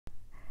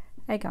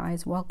Hey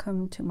guys,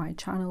 welcome to my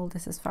channel.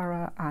 This is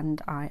Farah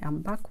and I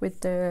am back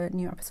with the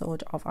new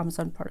episode of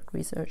Amazon Product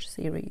Research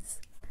series.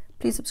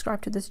 Please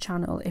subscribe to this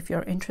channel if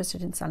you're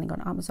interested in selling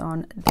on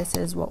Amazon. This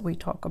is what we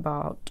talk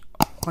about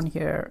on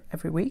here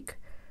every week.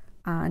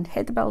 And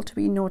hit the bell to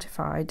be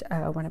notified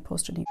when I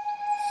post a new.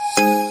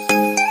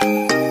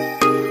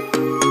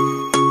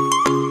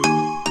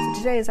 So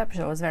today's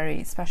episode is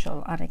very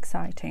special and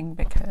exciting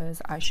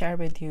because I share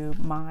with you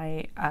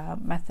my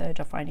method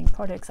of finding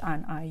products,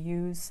 and I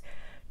use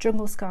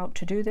Jungle Scout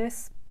to do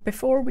this.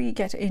 Before we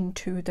get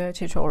into the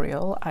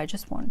tutorial, I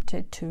just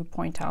wanted to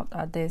point out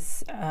that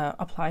this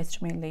applies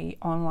to mainly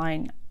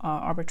online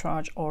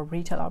arbitrage or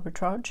retail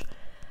arbitrage,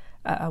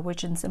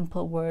 which in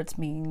simple words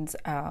means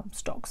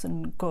stocks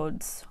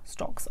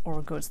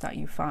or goods that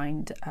you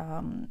find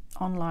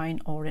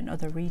online or in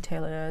other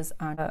retailers,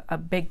 and a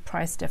big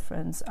price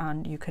difference,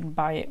 and you can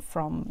buy it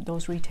from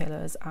those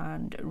retailers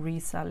and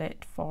resell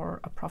it for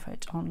a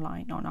profit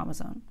online on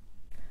Amazon.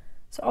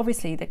 So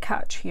obviously the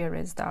catch here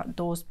is that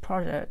those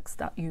products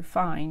that you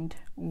find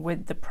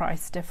with the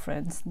price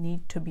difference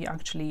need to be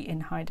actually in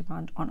high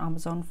demand on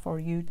Amazon for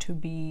you to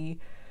be,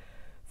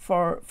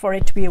 for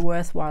it to be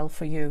worthwhile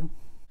for you.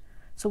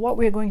 So what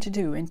we're going to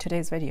do in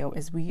today's video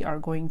is we are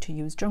going to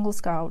use Jungle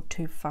Scout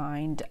to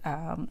find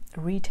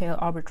retail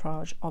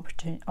arbitrage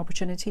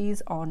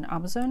opportunities on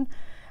Amazon.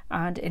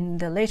 And in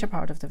the later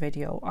part of the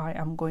video, I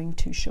am going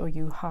to show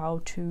you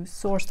how to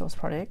source those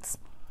products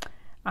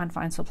and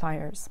find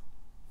suppliers.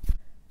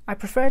 I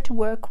prefer to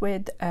work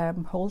with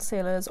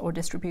wholesalers or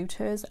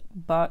distributors,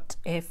 but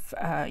if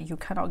you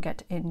cannot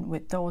get in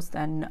with those,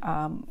 then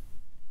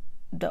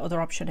the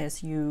other option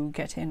is you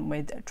get in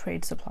with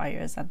trade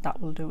suppliers, and that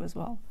will do as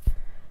well.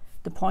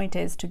 The point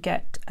is to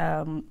get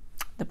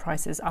the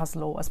prices as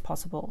low as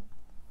possible.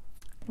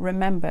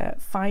 Remember,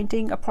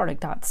 finding a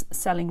product that's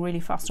selling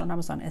really fast on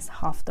Amazon is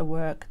half the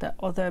work. The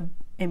other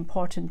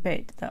important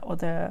bit, the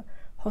other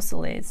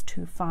hustle, is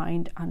to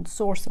find and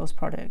source those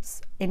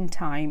products in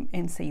time,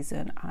 in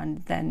season, and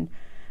then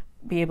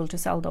be able to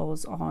sell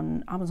those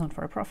on Amazon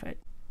for a profit.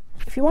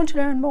 If you want to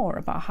learn more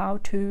about how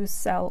to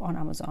sell on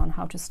Amazon,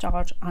 how to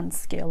start and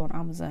scale on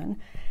Amazon,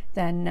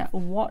 then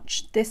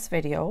watch this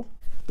video.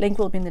 Link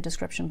will be in the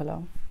description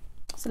below.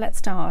 So let's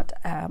start.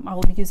 I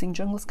will be using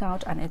Jungle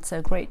Scout, and it's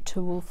a great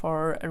tool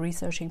for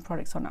researching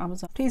products on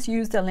Amazon. Please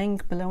use the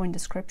link below in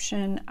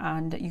description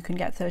and you can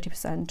get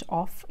 30%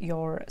 off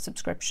your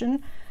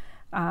subscription,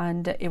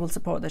 and it will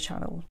support the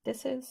channel.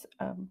 This is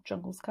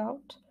Jungle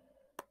Scout,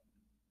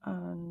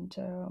 and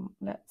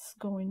let's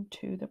go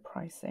into the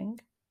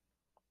pricing.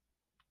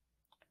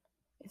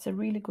 It's a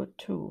really good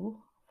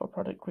tool for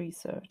product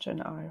research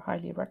and I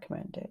highly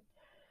recommend it.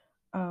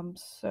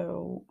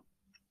 So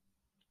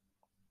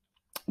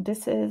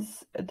this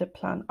is the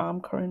plan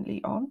I'm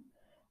currently on,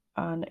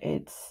 and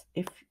it's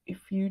if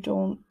you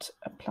don't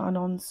plan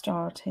on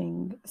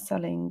starting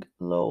selling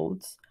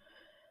loads,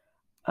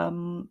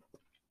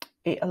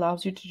 it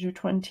allows you to do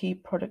 20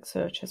 product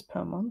searches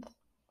per month,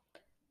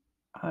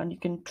 and you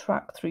can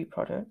track 3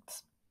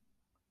 products.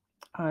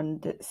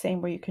 And the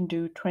same way you can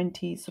do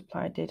 20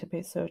 supply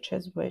database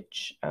searches,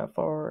 which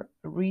for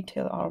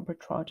retail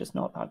arbitrage is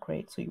not that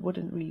great, so you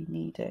wouldn't really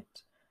need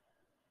it.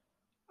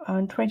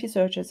 And 20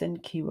 searches in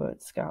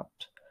Keyword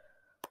Scout.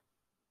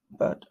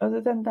 But other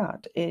than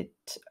that,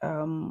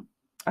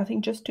 I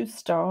think just to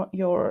start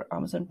your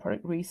Amazon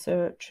product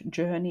research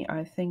journey,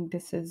 I think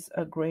this is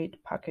a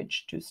great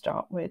package to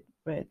start with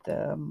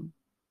 $19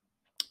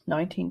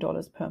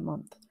 per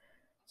month.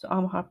 So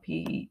I'm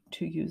happy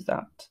to use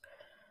that.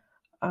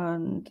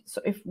 And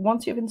so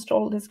once you've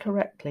installed this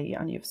correctly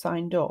and you've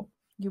signed up,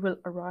 you will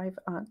arrive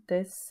at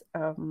this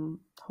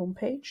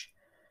homepage.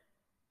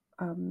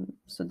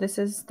 So this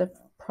is the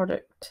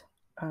product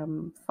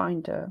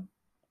finder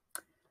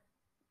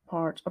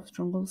part of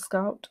Jungle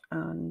Scout,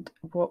 and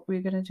what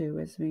we're going to do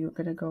is we're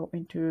going to go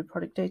into a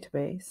product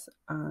database,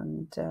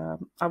 and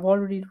I've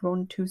already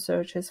run 2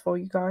 searches for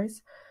you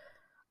guys,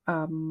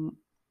 and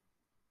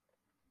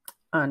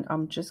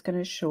I'm just going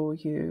to show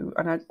you,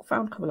 and I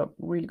found a couple of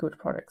really good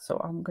products, so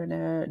I'm going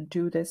to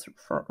do this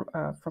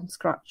from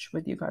scratch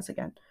with you guys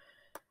again.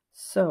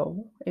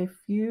 So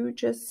if you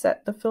just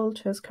set the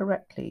filters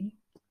correctly,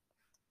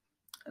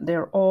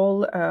 they're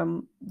all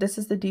this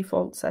is the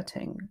default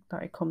setting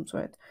that it comes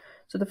with.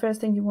 So the first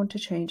thing you want to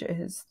change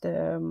is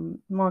the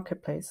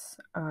marketplace.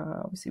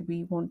 Obviously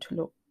we want to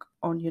look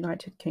on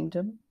United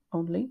Kingdom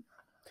only.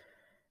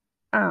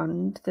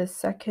 And the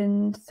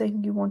second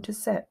thing you want to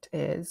set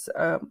is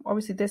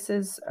obviously this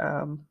is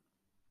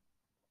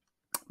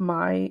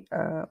my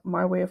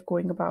way of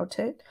going about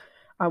it.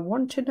 I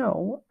want to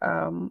know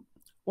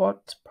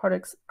what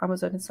products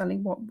Amazon is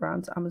selling, what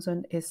brands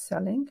Amazon is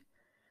selling.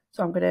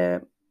 So I'm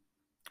gonna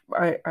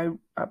I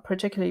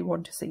particularly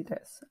want to see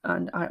this,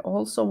 and I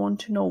also want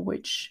to know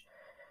which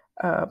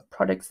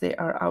products they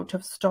are out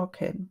of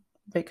stock in,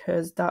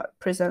 because that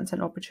presents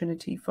an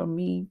opportunity for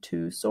me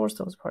to source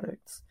those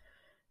products,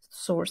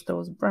 source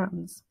those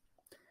brands.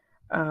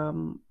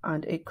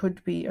 and it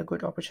could be a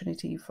good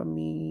opportunity for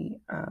me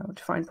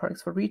to find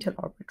products for retail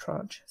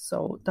arbitrage.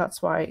 So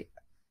that's why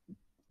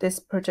this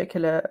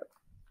particular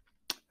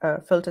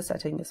filter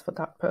setting is for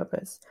that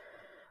purpose.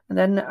 And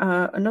then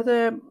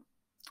another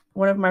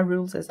one of my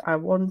rules is I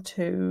want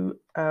to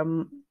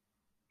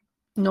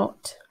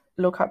not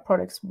look at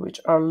products which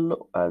are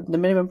the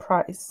minimum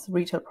price,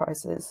 retail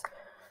prices,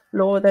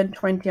 lower than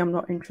 20. I'm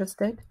not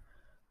interested,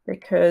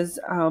 because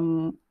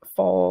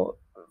for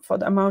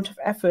the amount of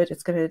effort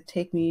it's going to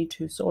take me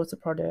to source the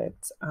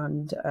products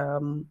and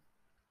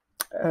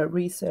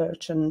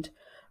research, and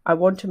I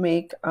want to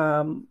make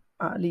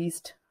at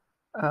least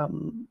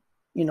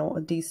you know,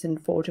 a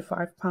decent £4 to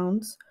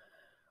 £5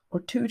 or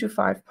 £2 to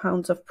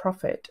 £5 of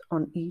profit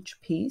on each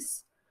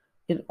piece,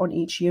 on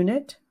each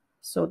unit.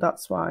 So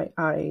that's why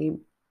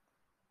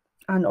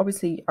and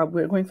obviously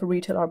we're going for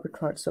retail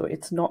arbitrage, so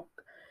it's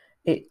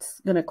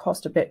going to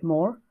cost a bit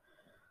more.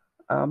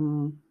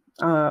 So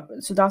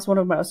that's one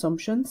of my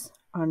assumptions,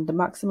 and the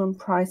maximum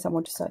price I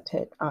want to set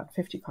it at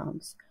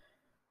 £50.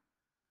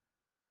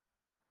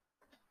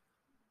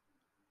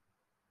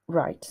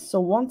 Right, so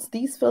once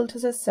these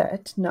filters are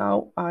set,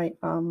 now I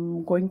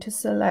am going to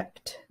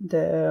select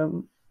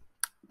the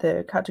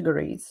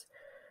categories.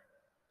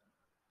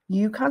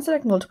 You can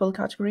select multiple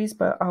categories,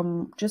 but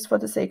just for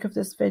the sake of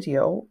this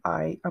video,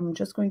 I am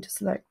just going to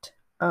select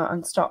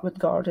and start with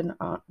garden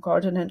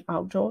and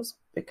outdoors,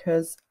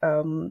 because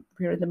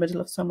we're in the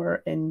middle of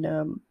summer in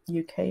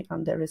UK,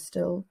 and there is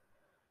still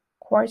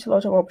quite a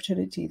lot of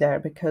opportunity there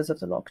because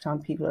of the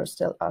lockdown. People are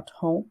still at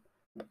home.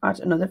 Add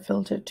another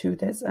filter to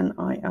this, and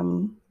I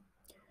am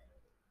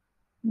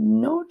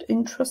not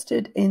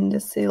interested in the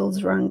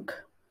sales rank.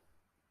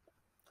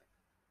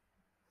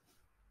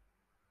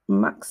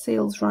 Max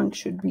sales rank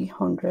should be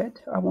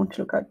 100. I want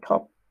to look at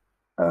top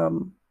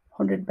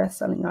 100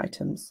 best-selling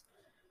items.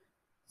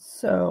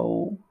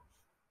 So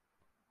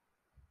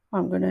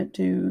I'm going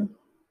to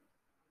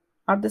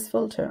add this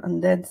filter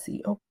and then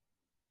see. Oh,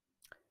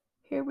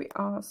 here we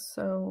are.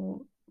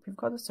 So we've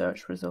got the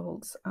search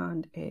results,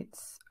 and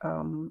it's I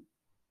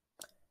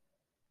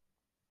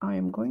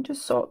am going to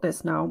sort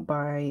this now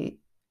by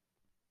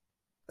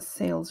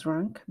sales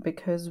rank,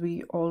 because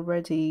we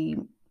already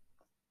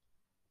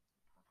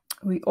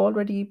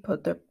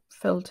put the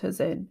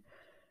filters in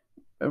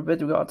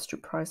with regards to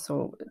price.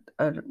 So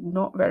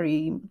not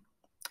very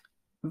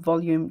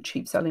volume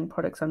cheap selling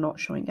products are not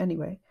showing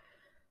anyway,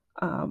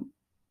 and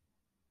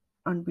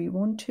we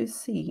want to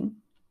see.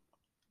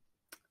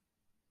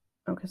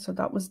 Okay, so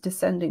that was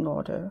descending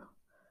order.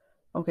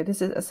 Okay,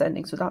 this is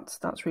ascending, so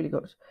that's really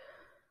good.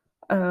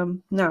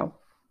 Now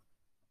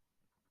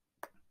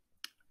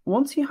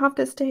once you have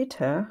this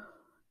data,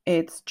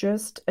 it's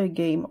just a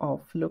game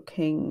of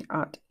looking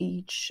at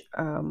each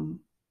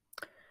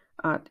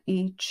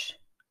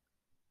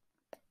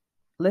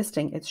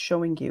listing. It's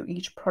showing you,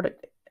 each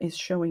product is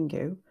showing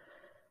you,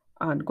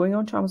 and going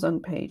onto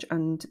Amazon page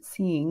and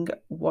seeing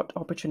what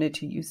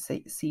opportunity you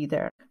see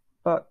there.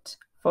 But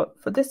for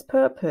this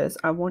purpose,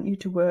 I want you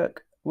to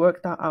work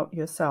that out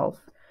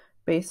yourself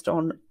based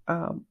on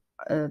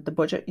the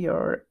budget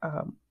you're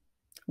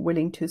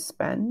willing to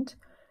spend.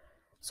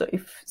 So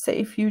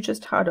if you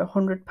just had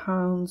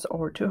 £100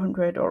 or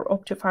 200 or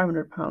up to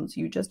 £500,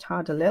 you just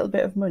had a little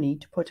bit of money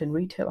to put in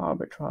retail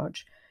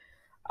arbitrage,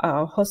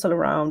 hustle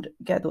around,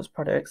 get those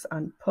products,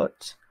 and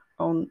put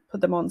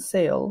them on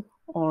sale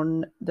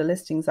on the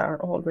listings that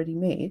are already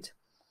made,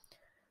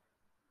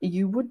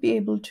 you would be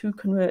able to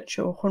convert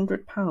your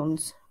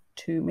 £100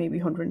 to maybe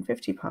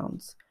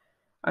 £150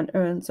 and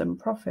earn some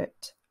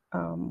profit.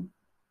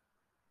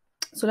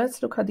 So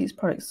let's look at these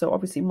products. So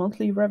obviously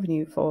monthly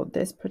revenue for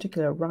this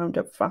particular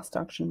Roundup Fast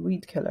Action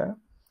Weed Killer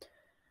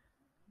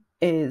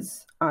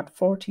is at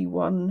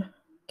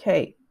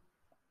 41k,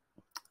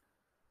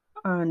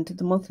 and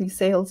the monthly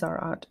sales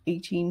are at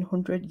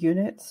 1800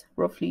 units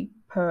roughly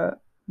per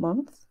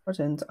month,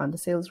 and the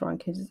sales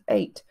rank is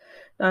 8.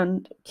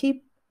 And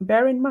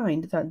bear in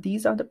mind that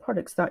these are the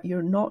products that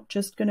you're not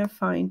just going to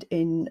find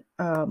in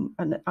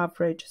an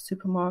average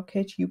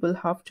supermarket. You will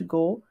have to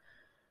go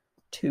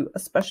to a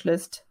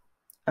specialist,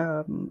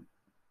 a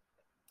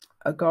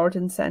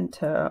garden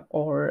center,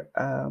 or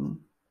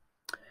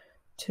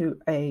to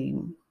a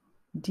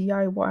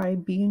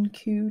DIY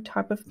B&Q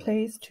type of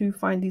place to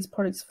find these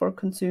products for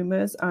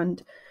consumers,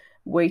 and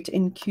wait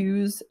in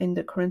queues in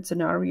the current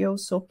scenario.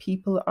 So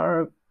people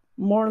are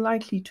more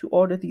likely to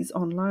order these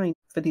online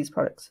for these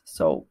products.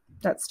 So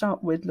let's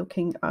start with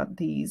looking at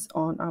these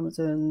on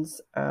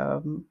Amazon's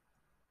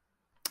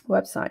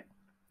website.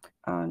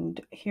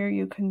 And here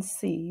you can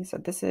see, so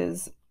this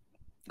is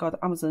got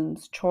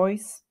Amazon's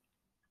choice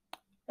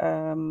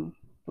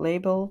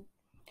label,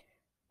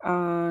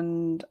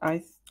 and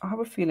I have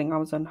a feeling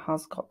Amazon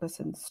has got this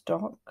in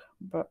stock,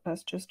 but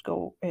let's just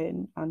go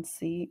in and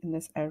see in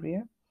this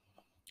area.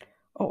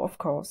 Oh, of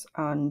course,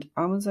 and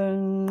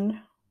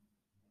Amazon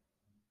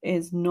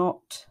is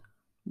not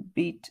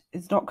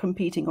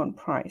competing on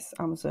price.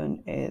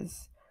 Amazon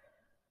is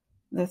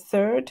the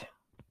third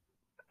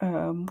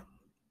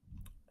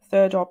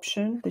third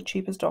option, the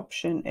cheapest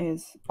option,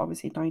 is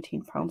obviously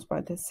 £19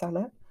 by this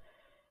seller.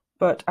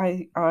 But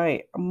I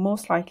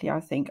most likely,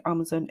 I think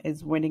Amazon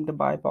is winning the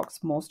buy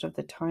box most of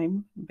the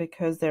time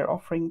because they're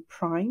offering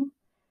Prime,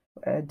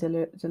 a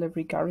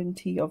delivery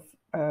guarantee of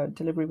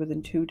delivery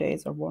within 2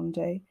 days or 1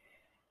 day,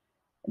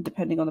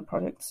 depending on the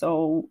product.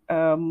 So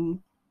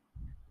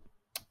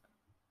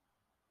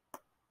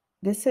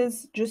this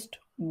is just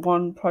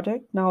one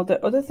product. Now,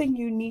 the other thing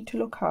you need to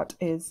look at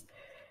is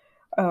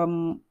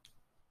I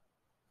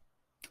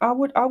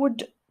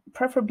would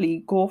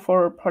preferably go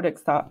for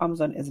products that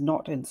Amazon is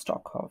not in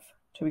stock of,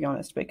 to be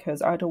honest,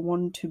 because I don't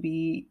want to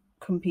be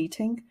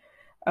competing.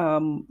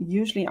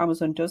 Usually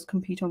Amazon does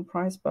compete on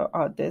price, but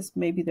this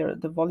maybe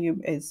the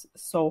volume is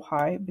so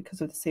high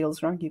because of the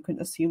sales rank, you can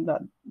assume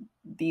that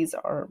these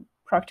are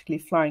practically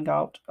flying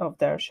out of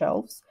their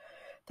shelves,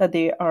 that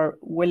they are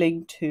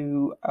willing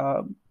to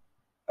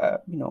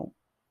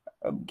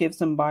give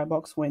some buy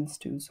box wins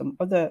to some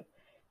other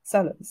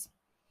sellers.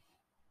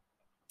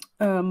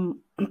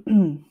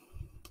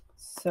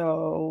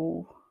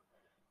 So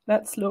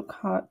let's look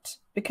at,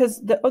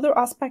 because the other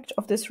aspect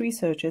of this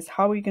research is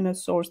how are you going to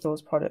source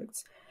those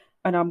products,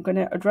 and I'm going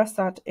to address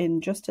that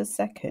in just a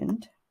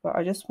second, but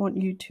I just want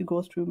you to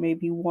go through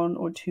maybe one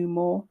or two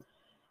more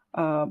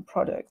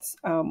products.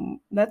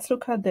 Let's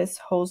look at this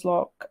hose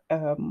lock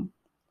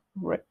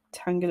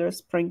rectangular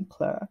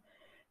sprinkler.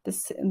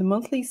 The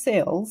monthly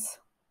sales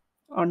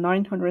are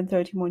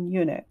 931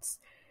 units.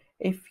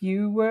 If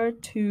you were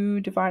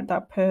to divide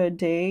that per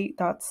day,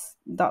 that's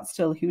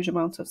still huge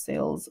amounts of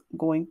sales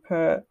going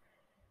per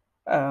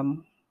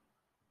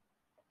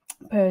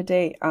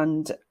day,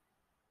 and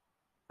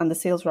the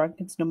sales rank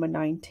is number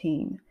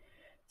 19.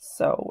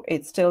 So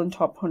it's still in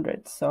top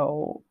 100.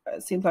 So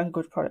it seems like a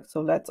good product.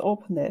 So let's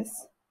open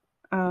this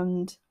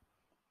and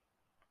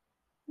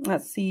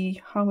let's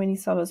see how many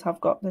sellers have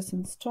got this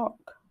in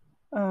stock.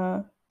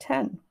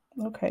 10.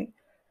 Okay.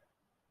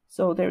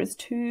 So there is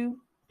 2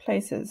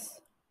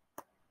 places.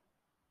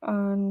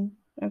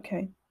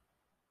 Okay.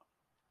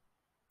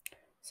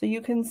 So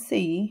you can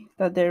see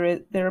that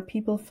there are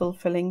people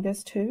fulfilling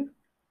this too.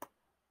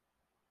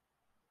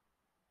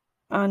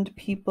 And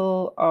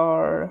people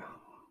are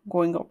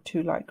going up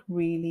to like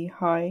really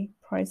high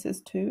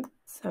prices too.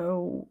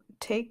 So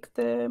take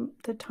the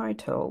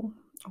title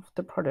of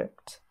the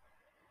product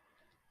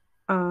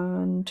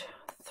and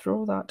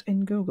throw that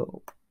in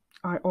Google.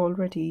 I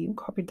already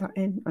copied that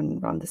in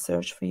and ran the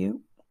search for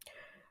you.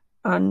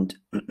 And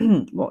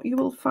what you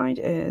will find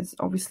is,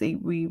 obviously,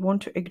 we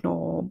want to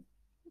ignore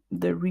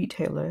the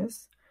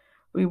retailers.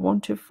 We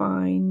want to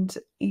find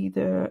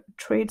either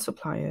trade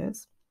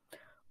suppliers,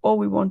 or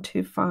we want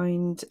to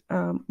find,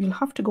 you'll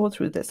have to go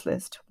through this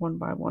list one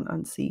by one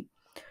and see.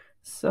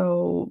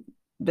 So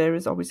there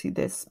is obviously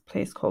this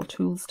place called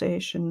Tool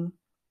Station,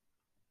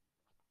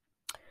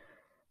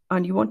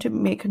 and you want to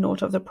make a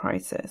note of the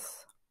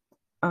prices.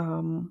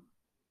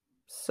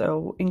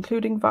 So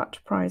including VAT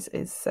price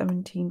is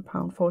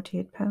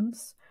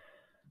 £17.48.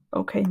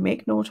 Okay,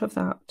 make note of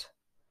that.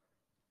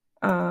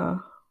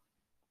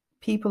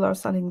 People are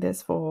selling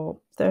this for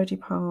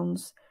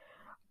 £30.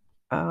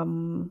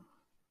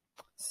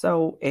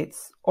 So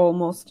it's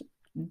almost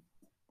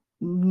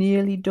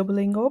nearly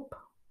doubling up,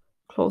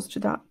 close to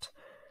that.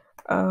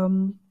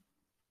 And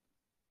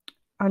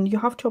you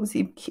have to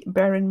obviously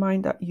bear in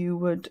mind that you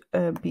would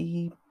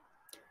you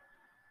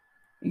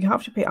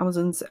have to pay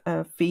Amazon's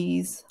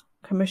fees,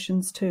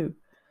 commissions too.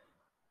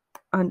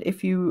 And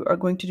if you are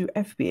going to do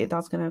FBA,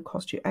 that's going to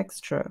cost you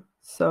extra.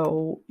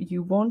 So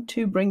you want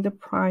to bring the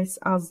price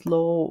as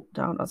low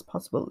down as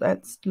possible.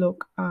 Let's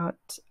look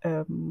at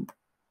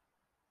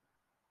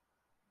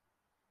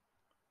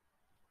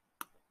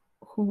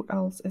who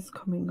else is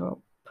coming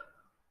up.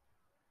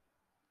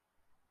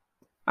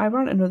 I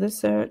ran another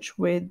search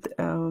with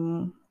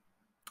garden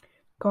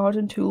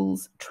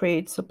tools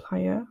trade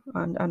supplier,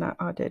 and I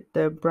added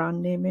the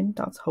brand name in,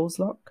 that's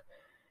Hoselock.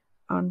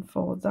 And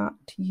for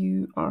that,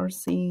 you are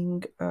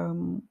seeing a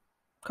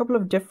couple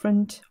of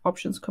different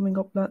options coming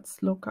up.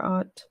 Let's look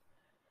at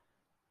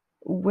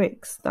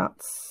Wix.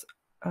 That's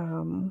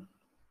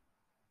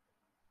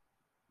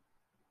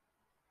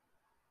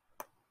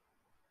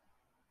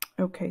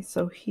okay,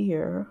 so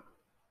here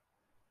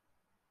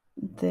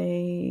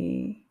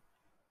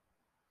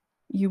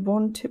you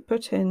want to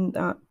put in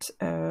that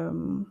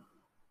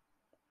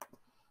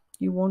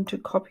you want to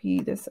copy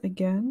this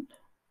again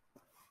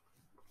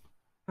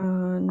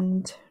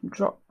and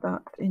drop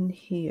that in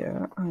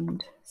here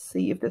and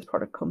see if this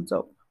product comes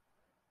up.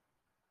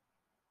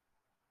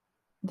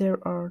 There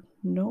are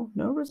no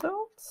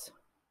results.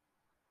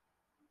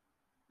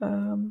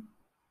 No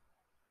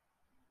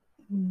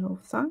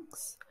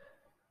thanks.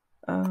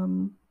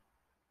 Okay,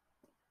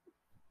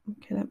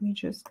 let me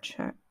just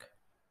check.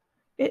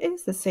 It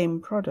is the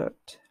same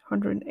product,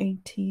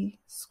 180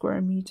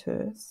 square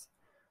meters.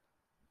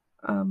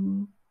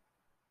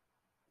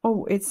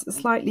 Oh, it's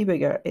slightly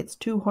bigger. It's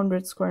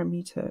 200 square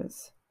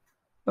meters.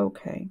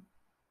 Okay.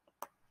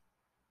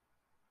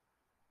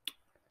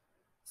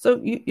 So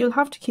you'll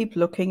have to keep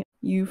looking.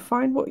 You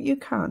find what you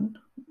can,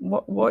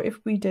 what if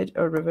we did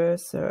a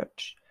reverse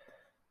search?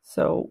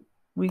 So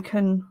we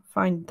can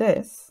find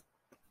this,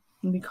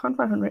 and we can't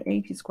find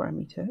 180 square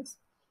meters,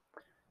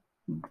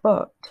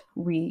 but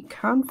we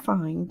can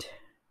find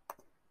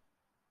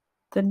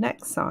the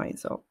next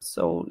size up.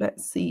 So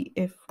let's see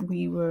if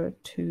we were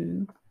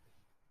to,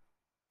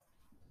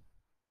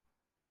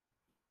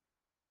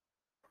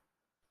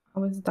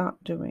 how is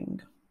that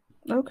doing?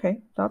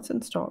 Okay, that's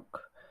in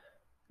stock.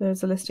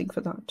 There's a listing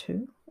for that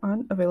too,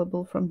 and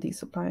available from these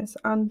suppliers,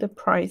 and the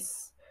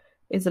price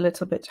is a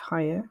little bit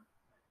higher.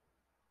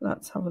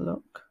 Let's have a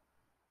look.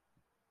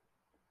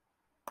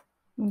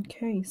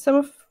 Okay, some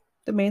of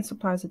the main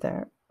suppliers are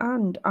there,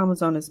 and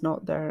Amazon is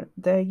not there.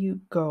 There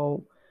you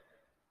go.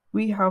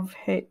 We have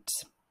hit,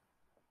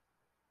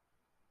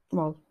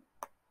 well,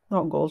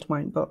 not gold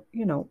mine, but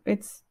you know,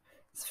 it's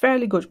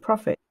fairly good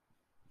profit.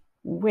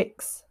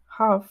 Wix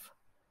have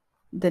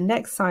the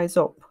next size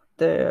up.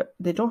 They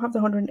don't have the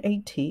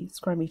 180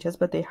 square meters,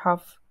 but they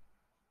have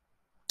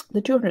the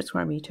 200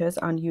 square meters,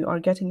 and you are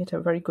getting it at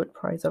a very good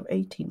price of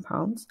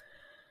 £18.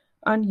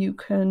 And you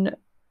can,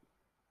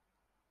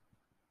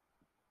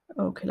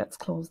 okay, let's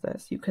close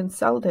this. You can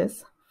sell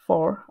this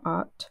for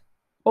at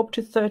up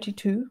to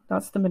 32,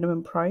 that's the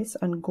minimum price,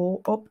 and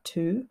go up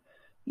to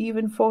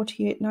even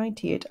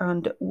 48.98.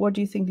 And what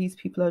do you think these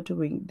people are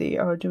doing? They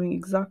are doing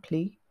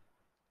exactly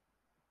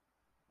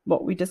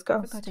what we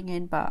discussed. Cutting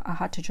in, but I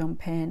had to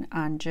jump in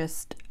and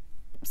just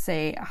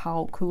say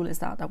how cool is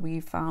that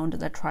we found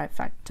the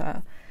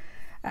trifecta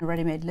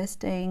ready-made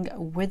listing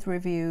with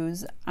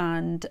reviews,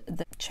 and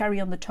the cherry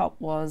on the top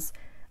was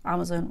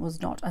Amazon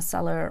was not a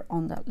seller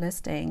on that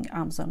listing.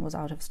 Amazon was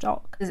out of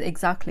stock. This is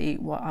exactly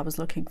what I was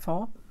looking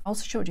for. I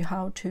also showed you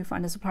how to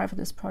find a supplier for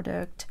this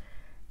product,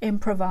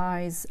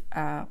 improvise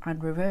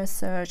and reverse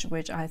search,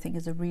 which I think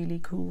is a really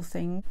cool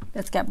thing.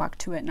 Let's get back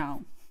to it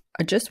now.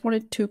 I just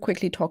wanted to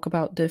quickly talk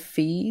about the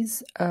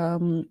fees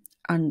and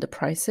the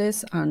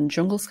prices, and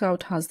Jungle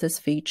Scout has this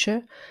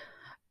feature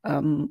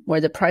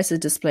where the price is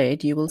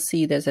displayed. You will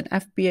see there's an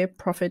FBA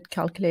profit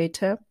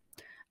calculator,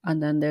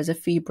 and then there's a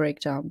fee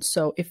breakdown.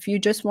 So if you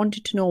just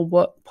wanted to know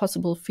what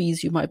possible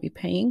fees you might be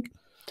paying,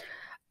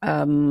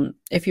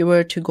 if you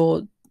were to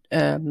go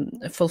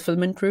a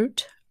fulfillment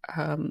route,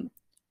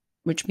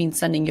 which means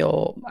sending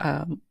your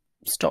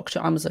stock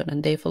to Amazon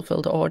and they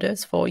fulfill the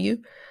orders for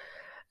you,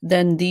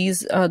 then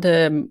these are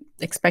the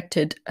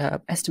expected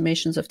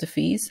estimations of the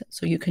fees.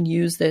 So you can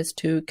use this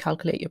to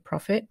calculate your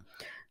profit.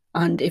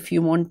 And if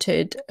you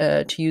wanted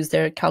to use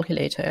their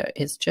calculator,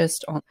 it's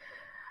just on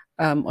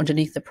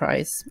underneath the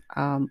price.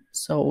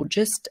 So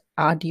just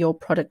add your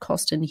product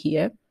cost in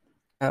here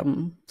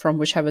from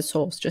whichever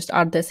source. Just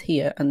add this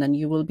here, and then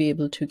you will be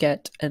able to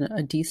get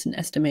a decent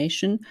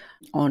estimation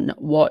on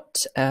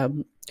what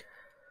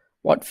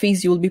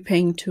fees you will be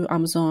paying to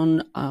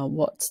Amazon,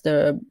 what's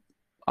the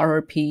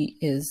RRP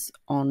is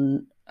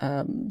on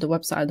the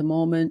website at the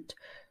moment.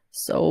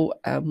 So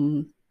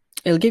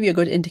it'll give you a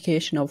good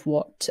indication of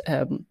what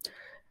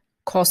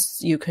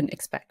costs you can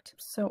expect.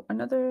 So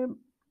another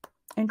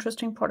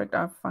interesting product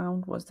I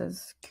found was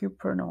this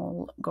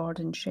Cuprinol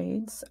Garden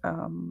Shades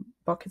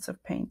buckets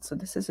of paint. So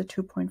this is a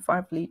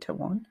 2.5 litre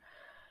one,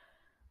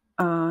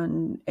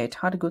 and it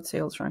had a good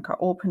sales rank. I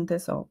opened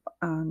this up,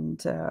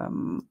 and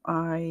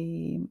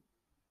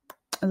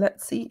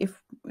let's see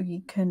if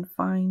we can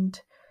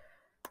find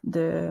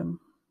the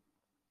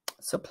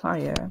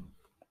supplier,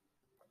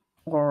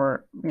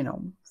 or you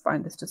know,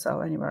 find this to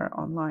sell anywhere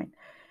online.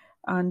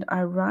 And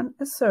I ran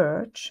a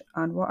search,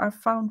 and what I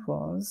found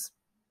was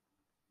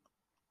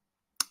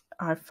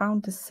I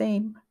found the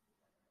same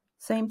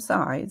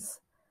size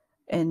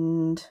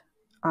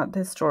at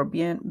this store,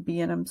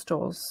 B&M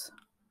stores,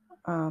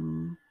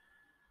 and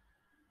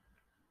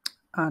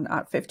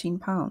at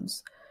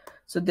 £15.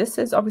 So this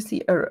is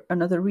obviously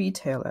another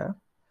retailer.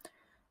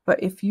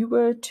 But if you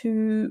were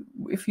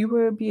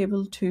be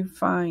able to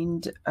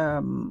find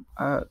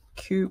a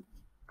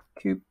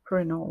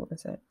Cuprinol,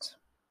 is it?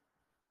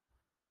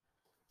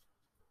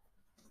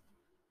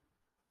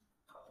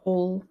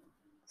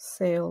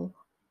 Wholesale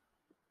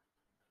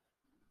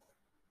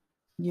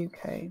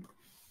UK.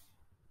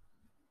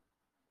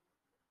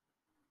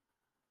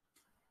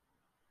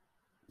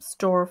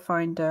 Store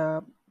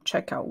finder,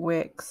 check out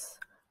Wix,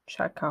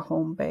 check out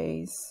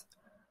Homebase.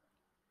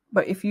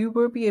 But if you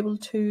were be able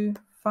to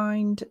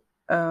find,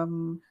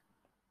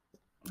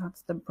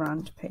 that's the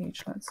brand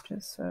page. Let's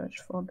just search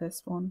for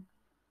this one.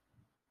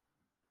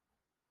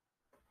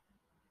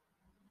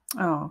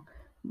 Oh,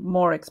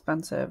 more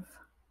expensive,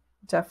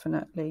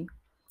 definitely.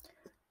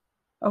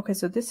 Okay,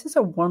 so this is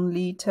a 1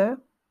 litre,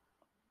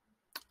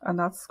 and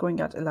that's going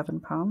at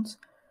 £11.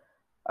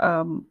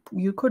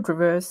 You could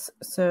reverse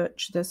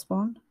search this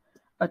one,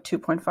 a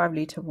 2.5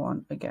 litre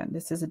one. Again,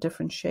 this is a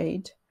different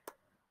shade.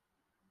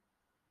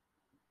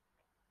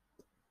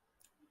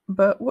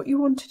 But what you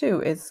want to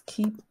do is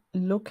keep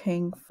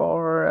looking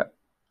for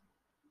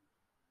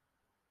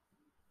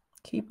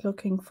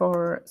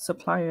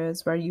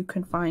suppliers where you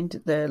can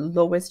find the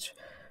lowest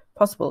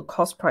possible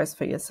cost price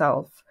for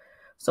yourself.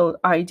 So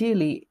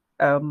ideally,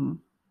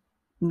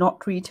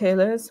 not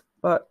retailers,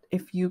 but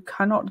if you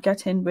cannot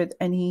get in with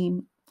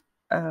any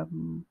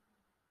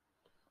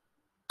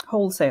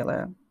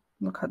wholesaler,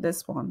 look at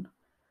this one.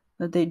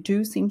 Now, they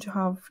do seem to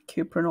have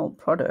cuprinol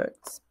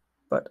products,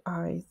 but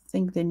I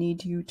think they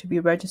need you to be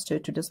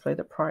registered to display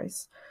the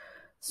price.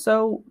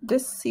 So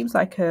this seems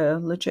like a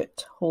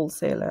legit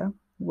wholesaler,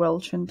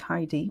 Welch and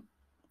Tidy,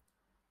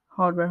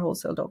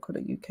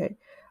 hardwarewholesale.co.uk.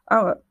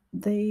 Oh,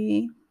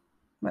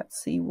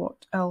 let's see,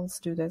 what else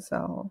do they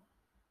sell?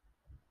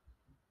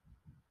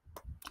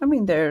 I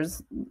mean,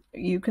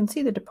 you can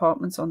see the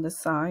departments on the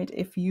side.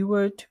 If you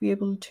were to be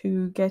able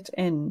to get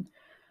in,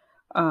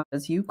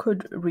 as you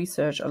could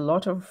research a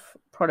lot of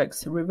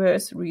products,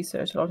 reverse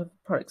research a lot of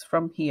products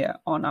from here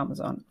on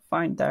Amazon,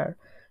 find their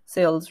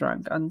sales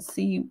rank and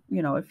see,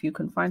 if you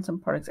can find some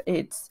products.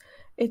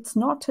 It's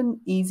not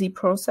an easy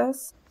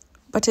process,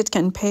 but it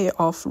can pay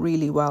off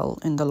really well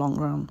in the long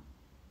run.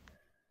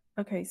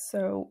 Okay,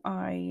 so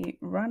I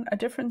ran a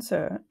different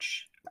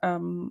search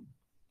in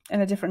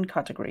a different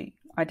category.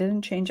 I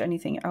didn't change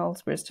anything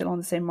else. We're still on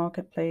the same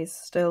marketplace,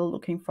 still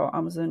looking for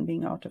Amazon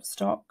being out of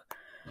stock.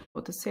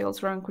 For the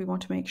sales rank, we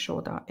want to make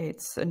sure that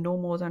it's no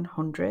more than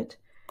 100,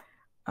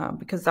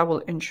 because that will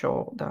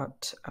ensure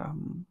that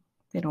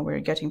we're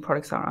getting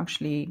products that are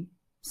actually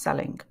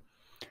selling.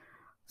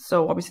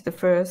 So obviously the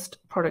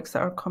first products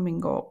that are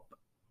coming up,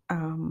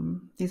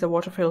 these are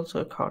water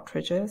filter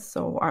cartridges.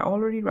 So I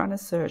already ran a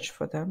search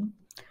for them.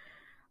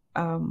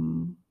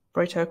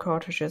 Brita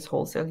Cartridges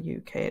Wholesale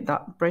UK.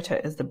 That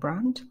Brita is the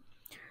brand,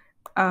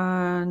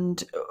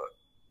 and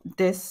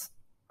this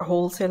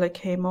wholesaler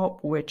came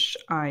up, which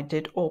I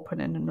did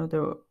open in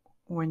another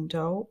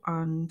window,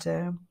 and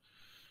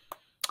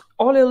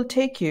all it'll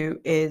take you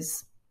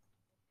is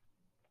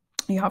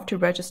you have to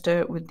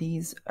register with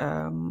these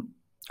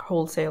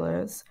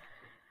wholesalers,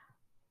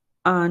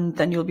 and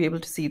then you'll be able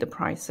to see the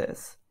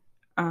prices.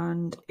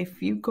 And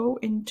if you go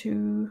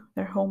into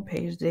their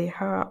homepage, they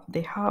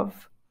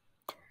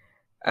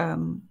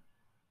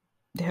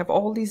have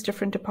all these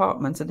different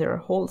departments, and they're a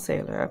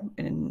wholesaler.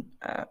 And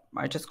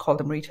I just called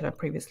them retailer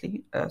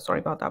previously. Sorry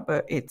about that,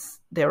 but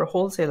they're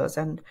wholesalers,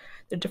 and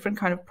they're different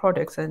kind of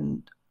products.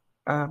 And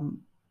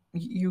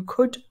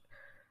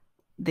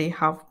they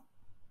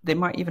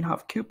might even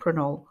have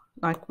cuprinol,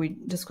 like we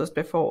discussed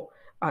before,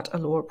 at a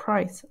lower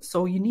price.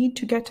 So you need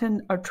to get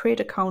a trade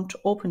account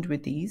opened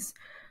with these.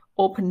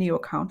 Open new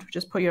account.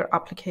 Just put your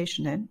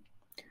application in,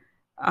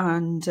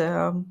 and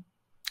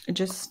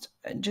just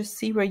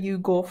see where you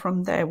go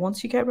from there.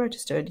 Once you get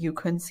registered, you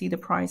can see the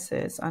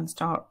prices and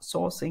start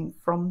sourcing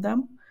from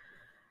them.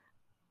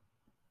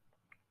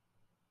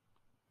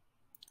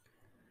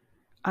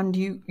 And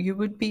you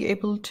would be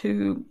able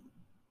to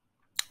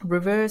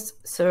reverse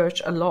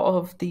search a lot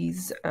of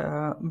these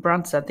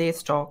brands that they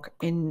stock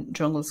in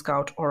Jungle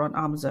Scout or on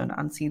Amazon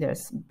and see their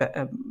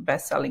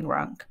best-selling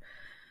rank,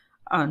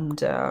 and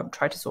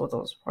try to source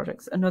those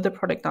products. Another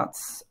product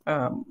that's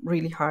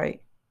really high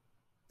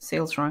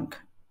sales rank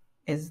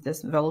is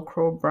this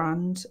Velcro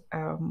brand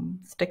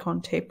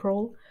stick-on tape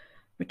roll,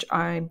 which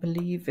I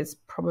believe is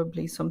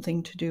probably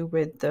something to do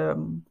with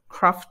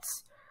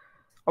crafts.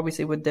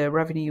 Obviously, with the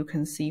revenue you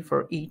can see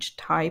for each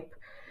type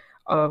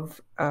of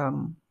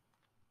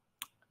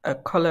a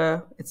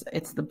color,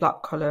 it's the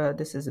black color,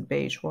 this is a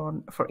beige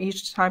one. For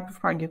each type of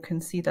brand, you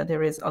can see that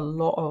there is a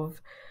lot of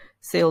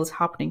sales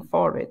happening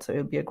for it, so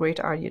it'll be a great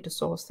idea to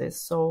source this.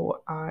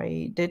 So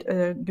I did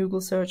a Google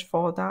search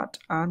for that,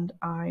 and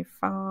I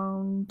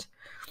found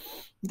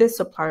this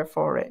supplier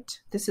for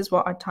it. This is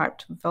what I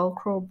typed: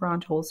 Velcro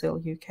brand wholesale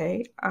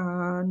UK,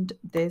 and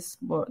this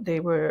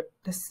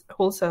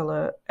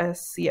wholesaler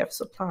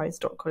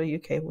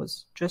scfsupplies.co.uk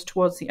was just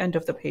towards the end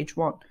of the page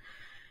one.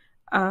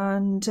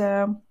 And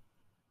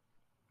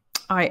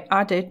I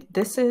added,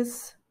 this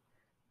is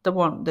the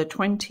one, the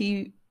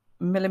 20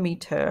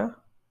 millimeter,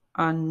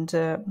 and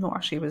no,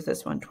 actually it was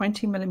this one,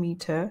 20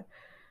 millimeter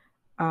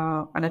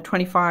and a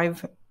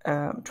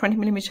 20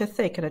 millimeter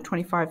thick and a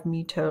 25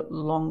 meter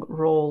long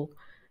roll,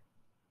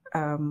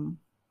 and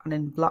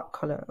in black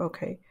color.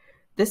 Okay,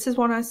 this is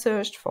what I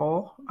searched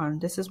for,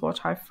 and this is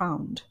what I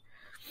found.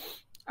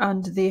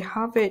 And they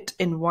have it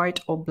in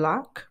white or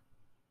black,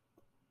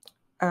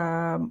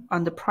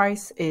 and the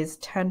price is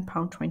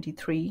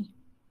 £10.23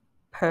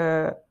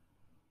 per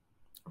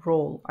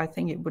roll. I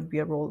think it would be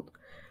a roll,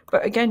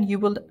 but again,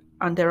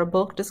 and there are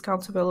bulk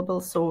discounts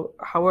available, so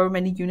however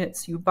many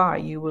units you buy,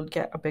 you will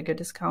get a bigger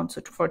discount.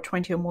 So for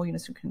 20 or more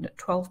units, you can get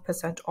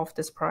 12% off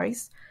this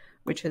price,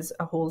 which is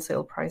a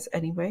wholesale price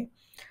anyway.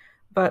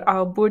 But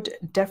I would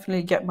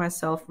definitely get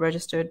myself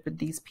registered with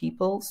these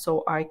people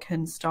so I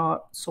can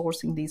start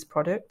sourcing these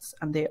products,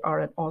 and they are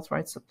an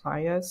authorized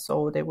supplier,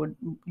 so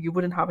you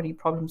wouldn't have any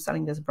problem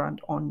selling this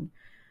brand on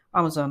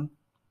Amazon.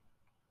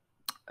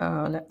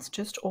 Let's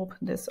just open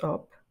this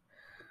up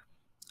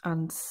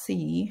and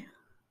see.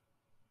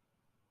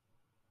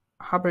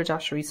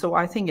 Haberdashery. So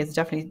I think it's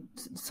definitely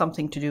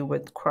something to do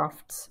with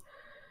crafts.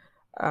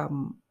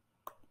 But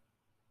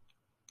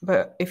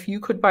if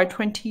you could buy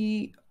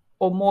 20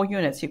 or more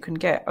units, you can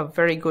get a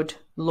very good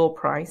low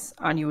price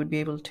and you would be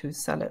able to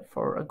sell it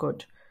for a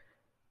good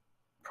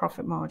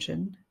profit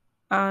margin.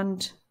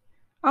 And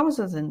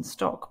Amazon's in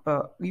stock,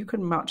 but you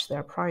can match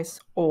their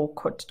price or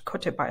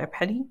cut it by a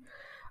penny.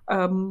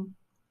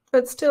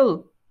 But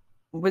still,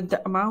 with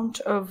the amount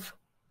of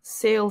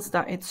sales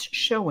that it's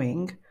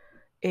showing,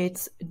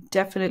 it's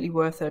definitely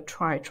worth a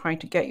try trying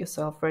to get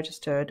yourself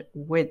registered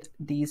with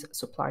these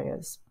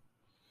suppliers.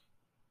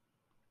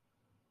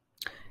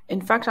 In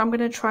fact, I'm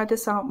going to try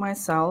this out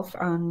myself,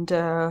 and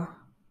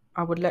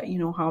I would let you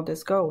know how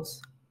this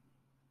goes.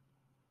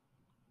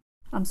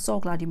 I'm so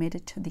glad you made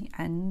it to the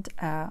end.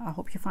 I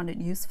hope you found it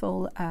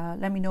useful.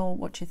 Let me know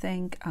what you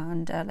think,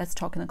 and let's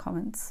talk in the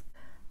comments.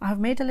 I have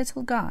made a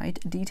little guide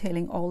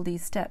detailing all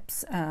these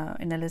steps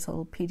in a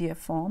little PDF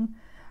form.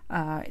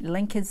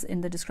 Link is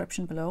in the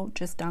description below.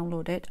 Just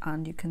download it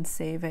and you can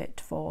save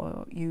it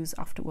for use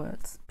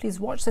afterwards. Please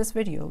watch this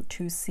video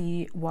to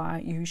see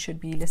why you should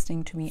be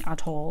listening to me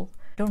at all.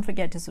 Don't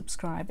forget to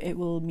subscribe. It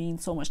will mean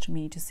so much to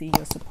me to see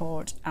your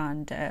support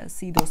and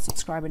see those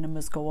subscriber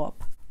numbers go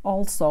up.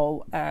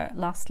 Also,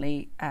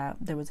 lastly,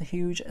 there was a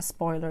huge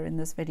spoiler in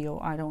this video.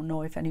 I don't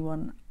know if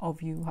anyone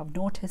of you have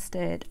noticed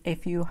it.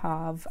 If you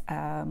have,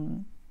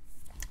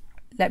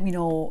 let me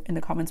know in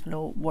the comments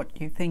below what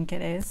you think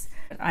it is.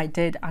 I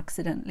did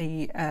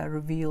accidentally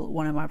reveal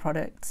one of my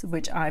products,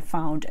 which I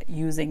found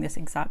using this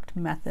exact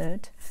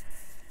method.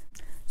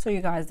 So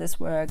you guys, this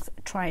works.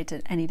 Try it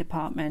at any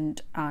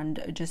department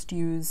and just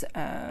use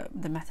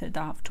the method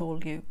that I've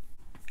told you.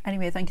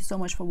 Anyway, thank you so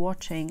much for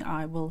watching.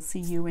 I will see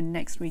you in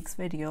next week's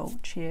video.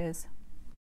 Cheers.